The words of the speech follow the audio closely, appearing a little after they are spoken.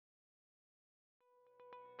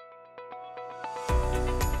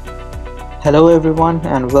Hello, everyone,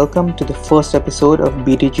 and welcome to the first episode of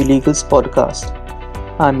BTG Legal's podcast.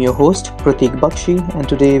 I'm your host, Pratik Bakshi, and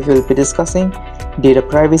today we'll be discussing data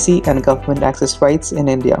privacy and government access rights in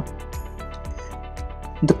India.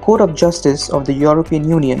 The Court of Justice of the European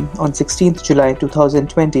Union on 16th July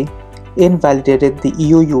 2020 invalidated the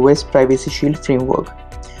EU-US Privacy Shield framework,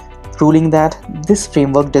 ruling that this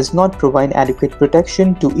framework does not provide adequate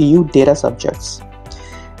protection to EU data subjects.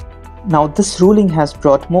 Now, this ruling has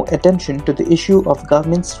brought more attention to the issue of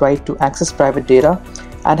government's right to access private data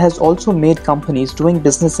and has also made companies doing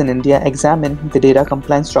business in India examine the data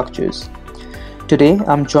compliance structures. Today,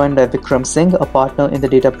 I'm joined by Vikram Singh, a partner in the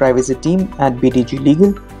data privacy team at BTG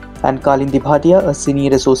Legal, and Kalindi Bhatia, a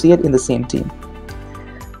senior associate in the same team.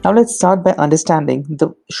 Now, let's start by understanding the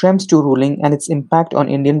Schrems II ruling and its impact on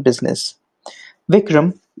Indian business.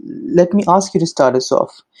 Vikram, let me ask you to start us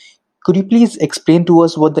off. Could you please explain to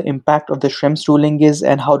us what the impact of the Schrems ruling is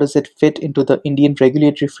and how does it fit into the Indian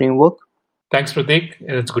regulatory framework? Thanks, Pratik,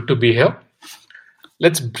 and it's good to be here.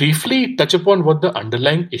 Let's briefly touch upon what the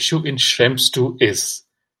underlying issue in Schrems II is.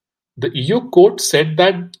 The EU court said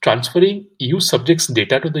that transferring EU subjects'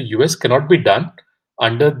 data to the US cannot be done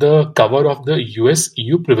under the cover of the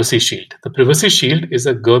US-EU Privacy Shield. The Privacy Shield is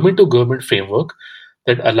a government-to-government framework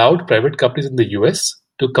that allowed private companies in the US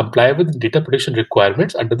to comply with data protection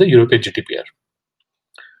requirements under the European GDPR.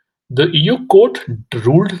 The EU court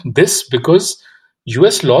ruled this because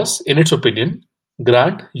US laws, in its opinion,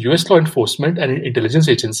 grant US law enforcement and intelligence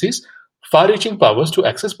agencies far-reaching powers to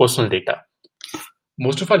access personal data.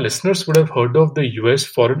 Most of our listeners would have heard of the US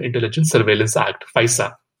Foreign Intelligence Surveillance Act,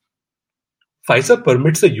 FISA. FISA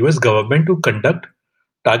permits the US government to conduct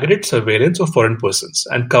targeted surveillance of foreign persons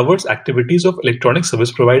and covers activities of electronic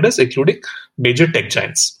service providers, including major tech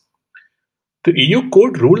giants. The EU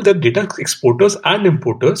court ruled that data exporters and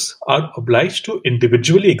importers are obliged to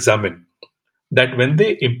individually examine that when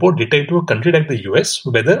they import data into a country like the US,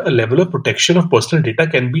 whether a level of protection of personal data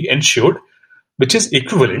can be ensured, which is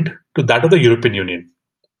equivalent to that of the European Union.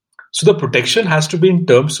 So the protection has to be in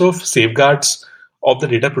terms of safeguards of the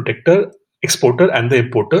data protector, exporter, and the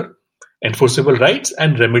importer, enforceable rights,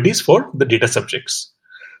 and remedies for the data subjects.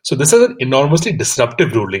 So this is an enormously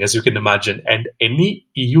disruptive ruling, as you can imagine, and any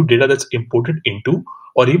EU data that's imported into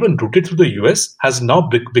or even routed through the US has now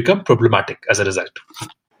become problematic as a result.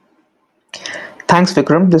 Thanks,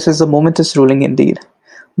 Vikram. This is a momentous ruling indeed.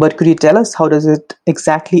 But could you tell us how does it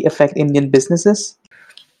exactly affect Indian businesses?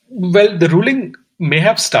 Well, the ruling may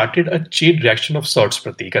have started a chain reaction of sorts,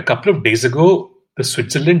 Pratik. A couple of days ago, the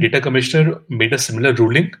Switzerland Data Commissioner made a similar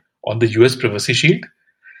ruling on the US Privacy Shield.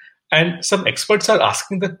 And some experts are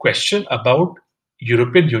asking the question about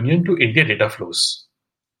European Union to India data flows.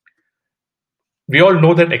 We all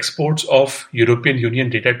know that exports of European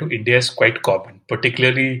Union data to India is quite common,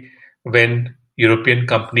 particularly when European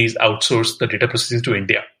companies outsource the data processing to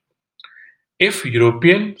India. If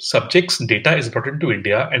European subjects' data is brought into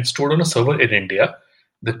India and stored on a server in India,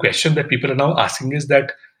 the question that people are now asking is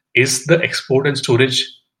that is the export and storage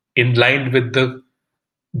in line with the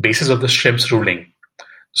basis of the Schrems ruling?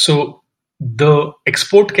 So the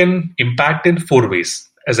export can impact in four ways,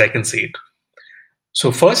 as I can say it.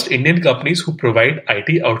 So first, Indian companies who provide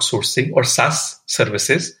IT outsourcing or SaaS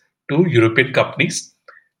services to European companies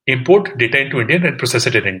import data into India and process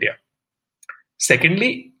it in India.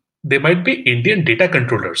 Secondly, there might be Indian data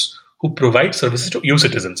controllers who provide services to EU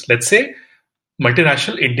citizens, let's say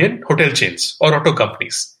multinational Indian hotel chains or auto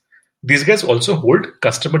companies. These guys also hold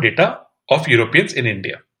customer data of Europeans in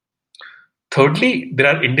India. Thirdly, there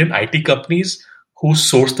are Indian IT companies who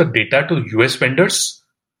source the data to US vendors.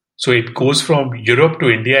 So it goes from Europe to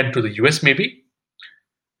India and to the US maybe.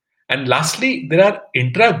 And lastly, there are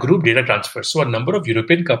intra-group data transfers. So a number of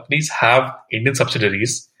European companies have Indian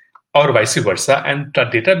subsidiaries or vice versa, and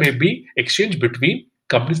data may be exchanged between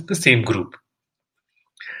companies in the same group.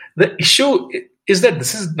 The issue is that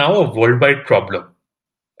this is now a worldwide problem.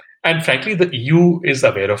 And frankly, the EU is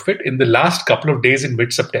aware of it. In the last couple of days in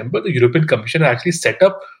mid-September, the European Commission actually set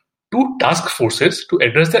up two task forces to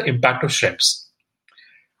address the impact of Schrems.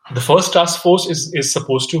 The first task force is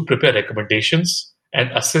supposed to prepare recommendations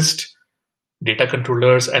and assist data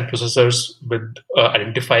controllers and processors with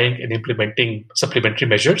identifying and implementing supplementary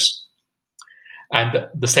measures. And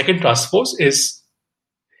the second task force is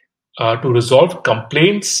to resolve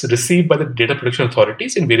complaints received by the data protection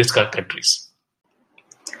authorities in various countries.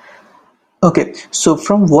 Okay, so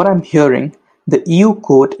from what I'm hearing, the EU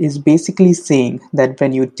court is basically saying that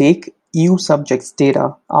when you take EU subjects'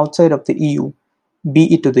 data outside of the EU,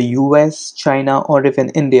 be it to the US, China, or even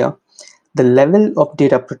India, the level of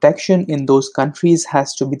data protection in those countries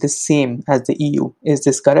has to be the same as the EU. Is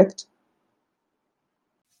this correct?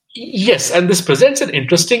 Yes, and this presents an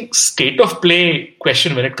interesting state of play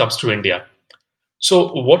question when it comes to India.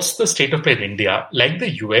 So, what's the state of play in India? Like the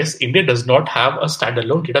US, India does not have a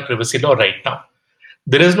standalone data privacy law right now.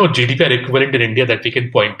 There is no GDPR equivalent in India that we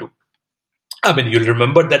can point to. I mean, you'll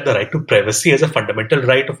remember that the right to privacy as a fundamental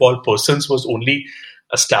right of all persons was only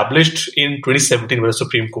established in 2017 by the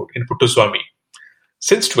Supreme Court in Puttaswamy.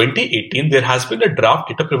 Since 2018, there has been a draft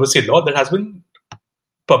data privacy law that has been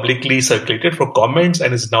publicly circulated for comments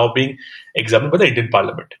and is now being examined by the Indian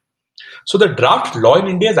Parliament. So the draft law in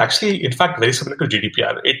India is actually, in fact, very similar to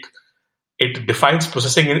GDPR. It defines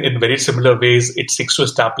processing in very similar ways. It seeks to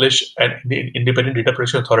establish an independent data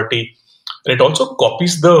protection authority. And it also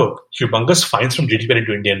copies the humongous fines from GDPR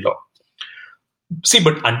into Indian law. See,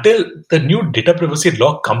 but until the new data privacy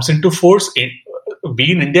law comes into force,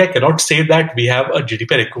 we in India cannot say that we have a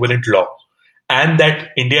GDPR equivalent law and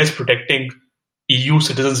that India is protecting EU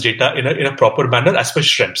citizens' data in a proper manner as per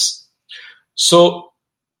Schrems. So,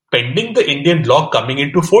 pending the Indian law coming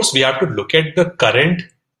into force, we have to look at the current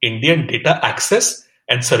Indian data access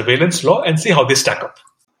and surveillance law and see how they stack up.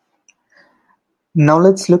 Now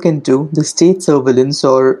let's look into the state surveillance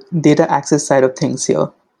or data access side of things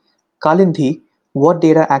here. Kalindhi, what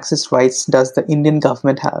data access rights does the Indian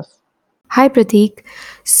government have? Hi Prateek.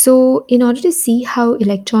 So, in order to see how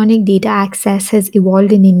electronic data access has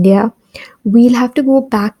evolved in India, we'll have to go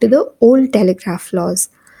back to the old telegraph laws.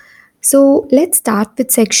 So, let's start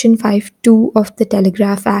with Section 5(2) of the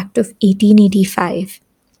Telegraph Act of 1885.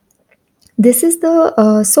 This is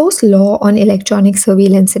the source law on electronic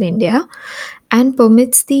surveillance in India and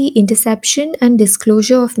permits the interception and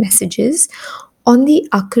disclosure of messages on the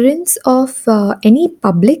occurrence of any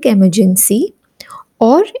public emergency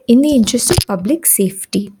or in the interest of public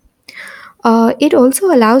safety. It also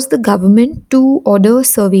allows the government to order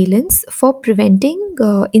surveillance for preventing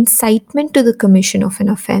incitement to the commission of an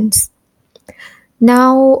offense.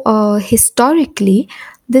 Now, historically,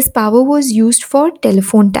 this power was used for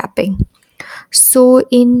telephone tapping. So,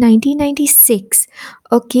 in 1996,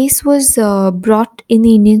 a case was brought in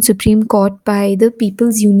the Indian Supreme Court by the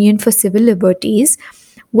People's Union for Civil Liberties,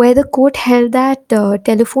 where the court held that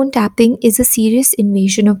telephone tapping is a serious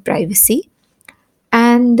invasion of privacy.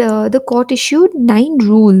 And the court issued 9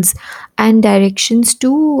 rules and directions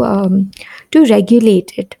to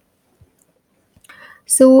regulate it.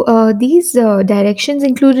 So these directions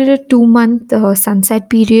included a 2-month sunset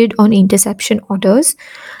period on interception orders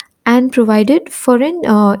and provided for an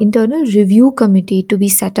internal review committee to be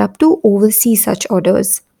set up to oversee such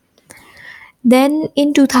orders. Then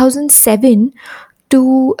in 2007,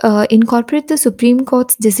 to incorporate the Supreme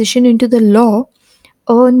Court's decision into the law,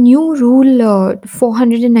 a new rule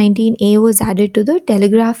 419A was added to the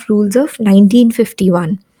Telegraph Rules of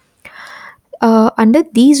 1951. Under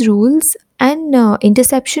these rules, an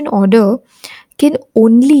interception order can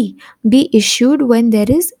only be issued when there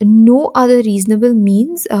is no other reasonable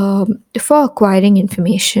means for acquiring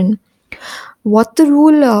information. What the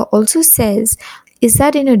rule also says is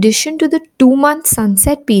that in addition to the 2-month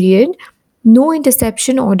sunset period, no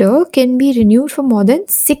interception order can be renewed for more than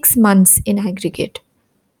 6 months in aggregate.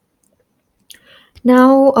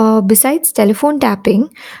 Now, besides telephone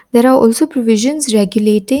tapping, there are also provisions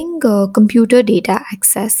regulating computer data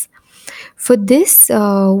access. For this,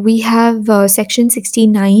 we have Section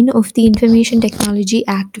 69 of the Information Technology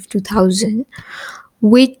Act of 2000,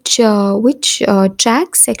 which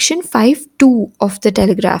tracks Section 5(2) of the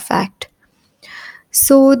Telegraph Act.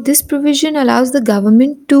 So, this provision allows the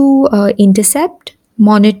government to intercept,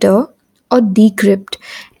 monitor, or decrypt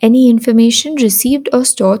any information received or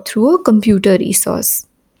stored through a computer resource.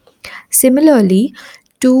 Similarly,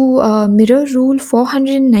 to mirror Rule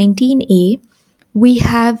 419A, we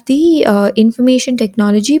have the Information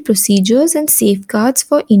Technology Procedures and Safeguards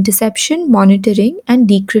for Interception, Monitoring, and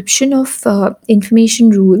Decryption of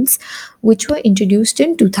Information Rules, which were introduced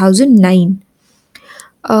in 2009.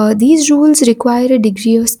 These rules require a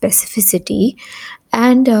degree of specificity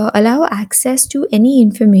and allow access to any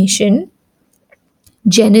information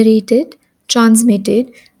generated,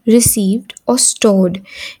 transmitted, received, or stored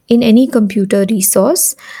in any computer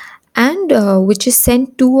resource and which is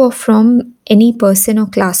sent to or from any person or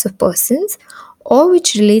class of persons or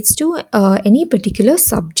which relates to any particular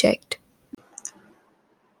subject.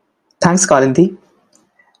 Thanks, Kalindi.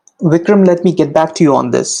 Vikram, let me get back to you on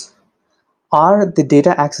this. Are the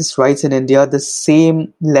data access rights in India the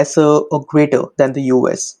same, lesser, or greater than the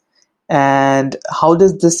US? And how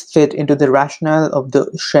does this fit into the rationale of the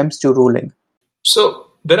Schrems II ruling? So,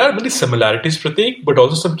 there are many similarities, Prateek, but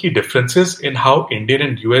also some key differences in how Indian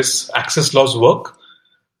and US access laws work.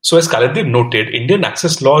 So, as Kaladeep noted, Indian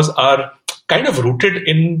access laws are kind of rooted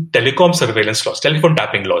in telecom surveillance laws, telephone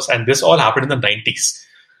tapping laws, and this all happened in the 90s.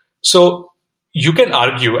 So you can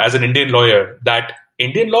argue as an Indian lawyer that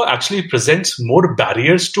Indian law actually presents more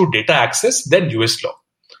barriers to data access than US law.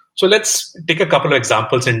 So let's take a couple of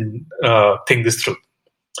examples and think this through.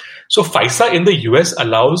 So FISA in the US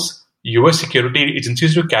allows US security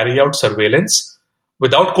agencies to carry out surveillance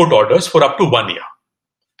without court orders for up to 1 year.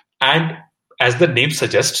 And as the name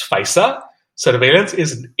suggests, FISA surveillance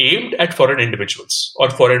is aimed at foreign individuals or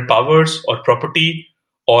foreign powers or property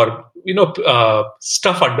or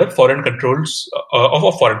stuff under foreign controls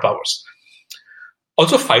of foreign powers.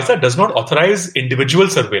 Also, FISA does not authorize individual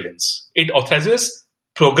surveillance. It authorizes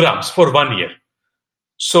programs for 1 year.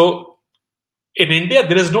 So in India,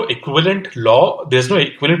 there is no equivalent law, there is no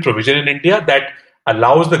equivalent provision in India that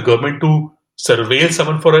allows the government to surveil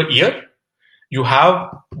someone for a year. You have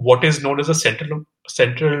what is known as a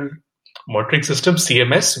central monitoring system,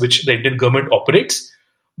 CMS, which the Indian government operates.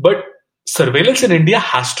 But surveillance in India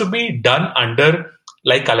has to be done under,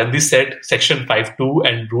 like Kalandi said, Section 5.2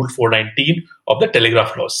 and Rule 419 of the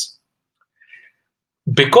Telegraph laws.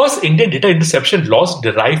 Because Indian data interception laws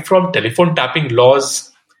derive from telephone tapping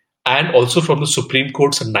laws and also from the Supreme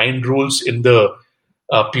Court's 9 rules in the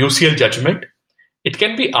POCL judgment, it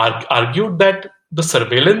can be argued that the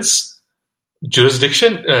surveillance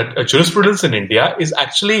jurisprudence in India is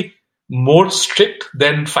actually more strict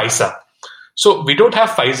than FISA. So we don't have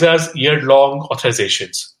FISA's year-long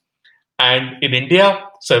authorizations. And in India,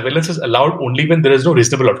 surveillance is allowed only when there is no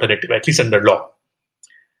reasonable alternative, at least under law.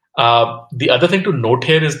 The other thing to note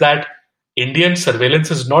here is that Indian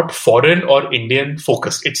surveillance is not foreign or Indian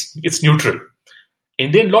focused. It's neutral.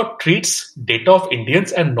 Indian law treats data of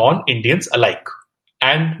Indians and non-Indians alike,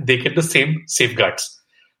 and they get the same safeguards.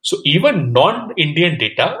 So even non-Indian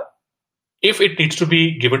data, if it needs to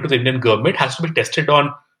be given to the Indian government, has to be tested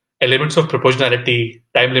on elements of proportionality,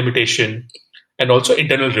 time limitation, and also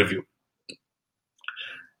internal review.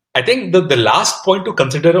 I think the last point to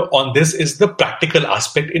consider on this is the practical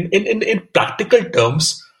aspect. In practical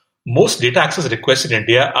terms, most data access requests in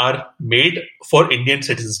India are made for Indian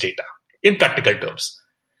citizens' data, in practical terms.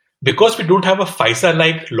 Because we don't have a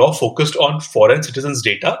FISA-like law focused on foreign citizens'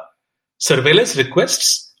 data, surveillance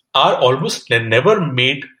requests are almost never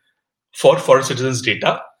made for foreign citizens'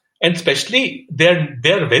 data, and especially they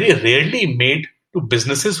are very rarely made to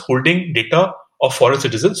businesses holding data of foreign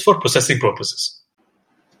citizens for processing purposes.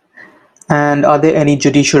 And are there any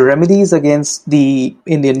judicial remedies against the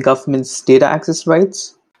Indian government's data access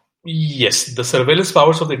rights? Yes, the surveillance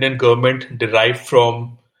powers of the Indian government derive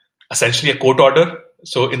from essentially a court order.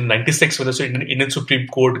 So in 96, when the Indian Supreme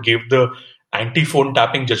Court gave the anti-phone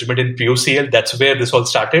tapping judgment in POCL, that's where this all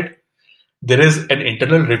started. There is an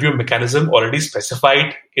internal review mechanism already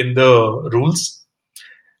specified in the rules.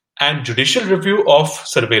 And judicial review of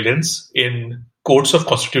surveillance in courts of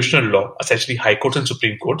constitutional law, essentially high courts and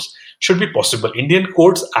Supreme Courts, should be possible. Indian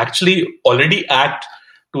courts actually already act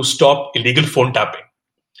to stop illegal phone tapping.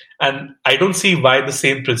 And I don't see why the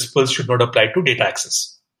same principles should not apply to data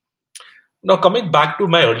access. Now, coming back to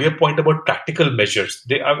my earlier point about practical measures,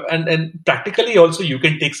 and practically also you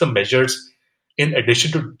can take some measures in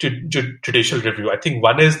addition to judicial review. I think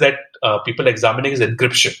one is that people examining is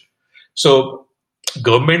encryption. So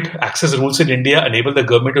government access rules in India enable the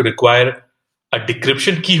government to require a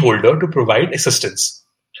decryption key holder to provide assistance.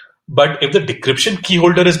 But if the decryption key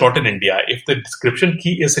holder is not in India, if the decryption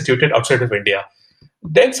key is situated outside of India,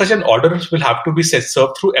 then such an order will have to be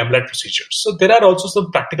served through MLAT procedures. So there are also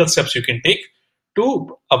some practical steps you can take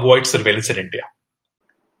to avoid surveillance in India.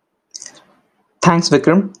 Thanks,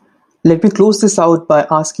 Vikram. Let me close this out by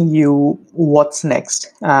asking you what's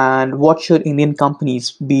next and what should Indian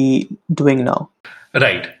companies be doing now?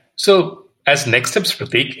 Right. So as next steps,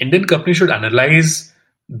 Pratik, Indian companies should analyze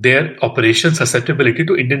their operation susceptibility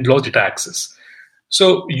to Indian law data access.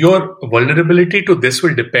 So your vulnerability to this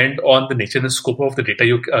will depend on the nature and scope of the data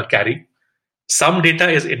you carry. Some data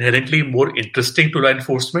is inherently more interesting to law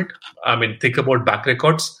enforcement. I mean, think about bank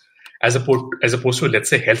records as opposed to, let's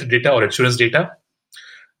say, health data or insurance data.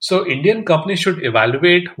 So Indian companies should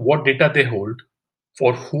evaluate what data they hold,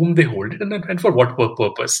 for whom they hold it, and for what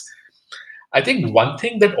purpose. I think one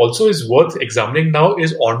thing that also is worth examining now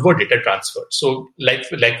is onward data transfer. So like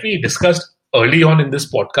we discussed early on in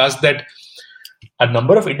this podcast, that a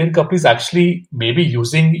number of Indian companies actually may be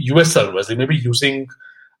using US servers. They may be using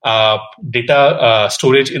data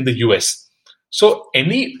storage in the US. So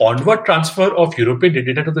any onward transfer of European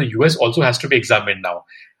data to the US also has to be examined now.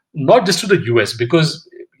 Not just to the US, because,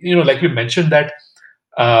 like we mentioned that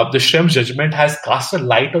the Schrems judgment has cast a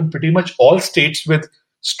light on pretty much all states with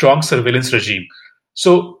strong surveillance regime.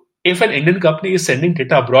 So if an Indian company is sending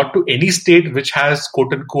data abroad to any state which has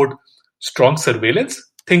quote unquote strong surveillance,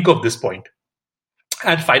 think of this point.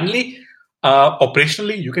 And finally,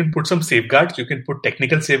 operationally, you can put some safeguards. You can put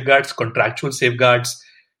technical safeguards, contractual safeguards.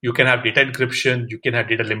 You can have data encryption. You can have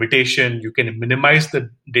data limitation. You can minimize the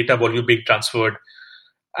data volume being transferred.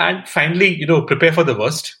 And finally, prepare for the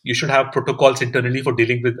worst. You should have protocols internally for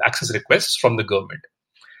dealing with access requests from the government.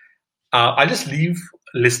 I'll just leave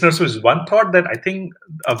listeners with one thought that I think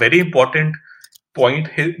a very important point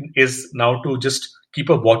is now to just keep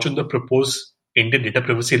a watch on the proposed Indian data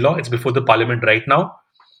privacy law. It's before the parliament right now,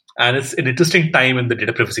 and it's an interesting time in the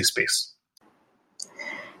data privacy space.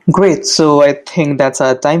 Great. So I think that's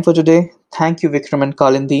our time for today. Thank you, Vikram and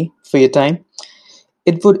Kalindi, for your time.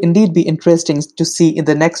 It would indeed be interesting to see in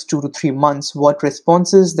the next 2 to 3 months what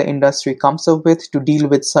responses the industry comes up with to deal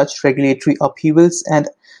with such regulatory upheavals and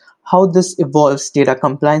how this evolves data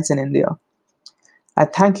compliance in India. I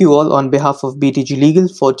thank you all on behalf of BTG Legal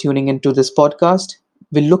for tuning into this podcast.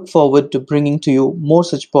 We look forward to bringing to you more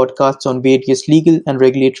such podcasts on various legal and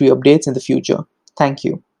regulatory updates in the future. Thank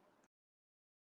you.